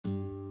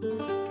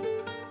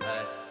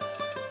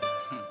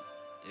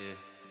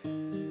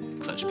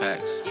Klutch,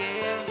 Paxx.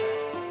 Yeah,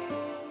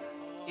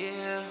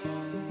 yeah.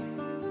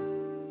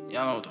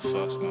 Y'all know what the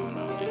fuck's going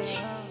on.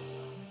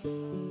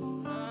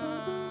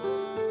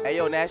 Hey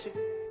yo, Nashi,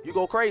 you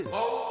go crazy.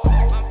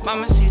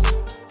 Mamacita,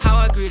 how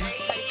I greet her.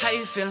 How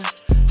you feeling?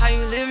 How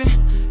you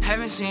living?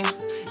 Haven't seen you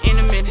in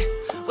a minute.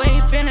 Where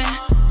you been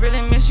at?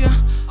 Really miss you.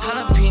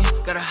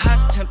 Jalapeno, got a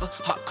hot temper.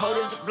 Hot cold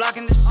as a block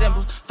in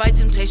December. Fight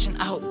temptation,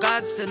 I hope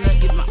God send her.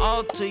 Give my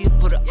all to you,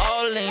 put it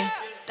all in.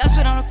 That's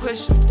without a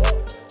question.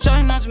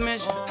 Shorty not to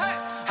mention.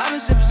 I've been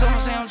sipping,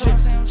 someone say I'm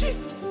tripping.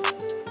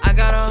 I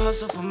gotta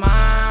hustle for mine.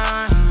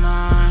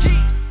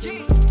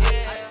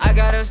 I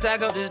gotta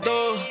stack up this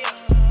dough.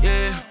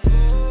 Yeah,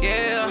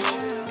 yeah.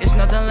 It's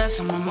nothing less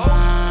on my mind.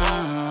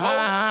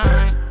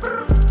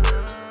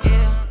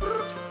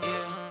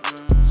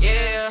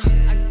 Yeah.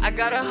 I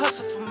gotta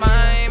hustle for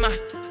mine.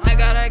 I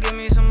gotta give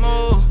me some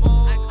more.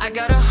 I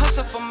gotta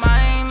hustle for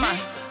mine.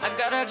 I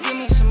gotta give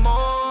me some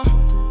more.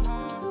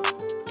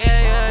 Yeah.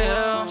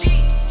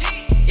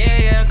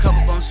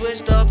 Couple bumps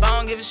switched up. I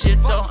don't give a shit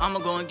though. I'ma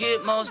go and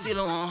get more.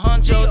 Stealing one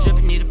huncho.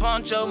 Drippin' need a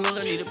poncho.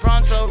 Muller need a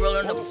pronto.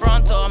 Rollin' up a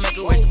fronto. I make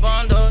her waste the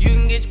bondo. You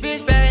can get your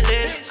bitch back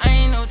later. I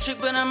ain't no trick,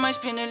 but I might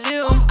spin a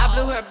lil. I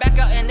blew her back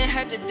out and then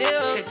had to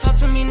deal. Say talk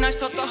to me nice,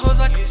 talk the hoes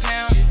like a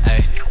pound.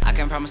 Hey, I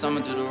can't promise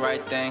I'ma do the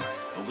right thing,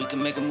 but we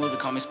can make a movie,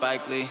 call me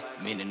Spike Lee.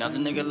 Mean another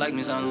nigga like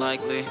me's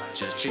unlikely.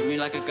 Just treat me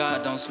like a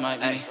god, don't smite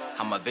me. Ay,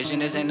 how my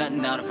vision is ain't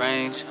nothing out of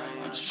range.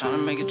 I'm just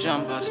tryna make a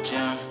jump out the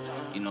gym.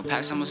 You know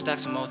Paxx, I'ma stack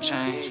some more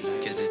change.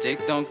 Kiss his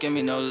dick, don't give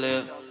me no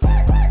lip.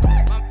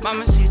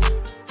 Mamacita,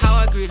 how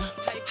I greet her.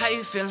 How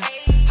you feeling?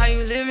 How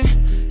you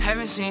living?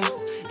 Haven't seen you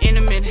in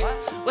a minute.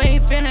 Where you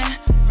been at?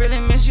 Really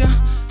miss you.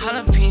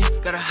 Jalapeno,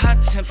 got a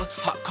hot temper.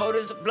 Hot cold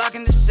as a block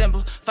in December.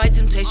 Fight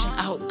temptation,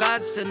 I hope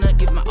God send her.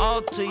 Give my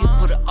all to you,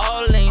 put it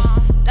all in you.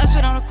 That's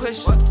without a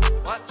question.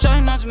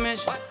 Shorty not to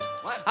mention.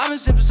 I've been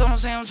sipping, so don't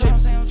say I'm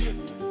tripping.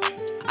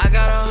 I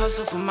gotta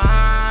hustle for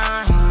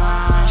mine.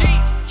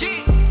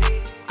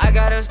 I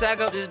gotta stack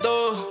up this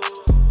dough.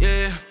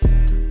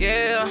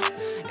 Yeah.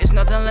 It's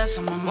nothing less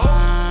on my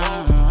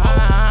mind.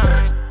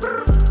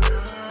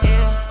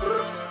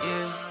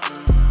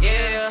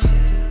 Yeah.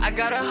 I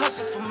gotta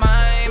hustle for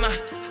mine.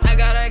 I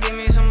gotta give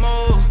me some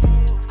more.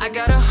 I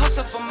gotta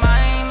hustle for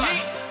mine.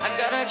 I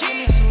gotta give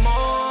me some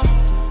more.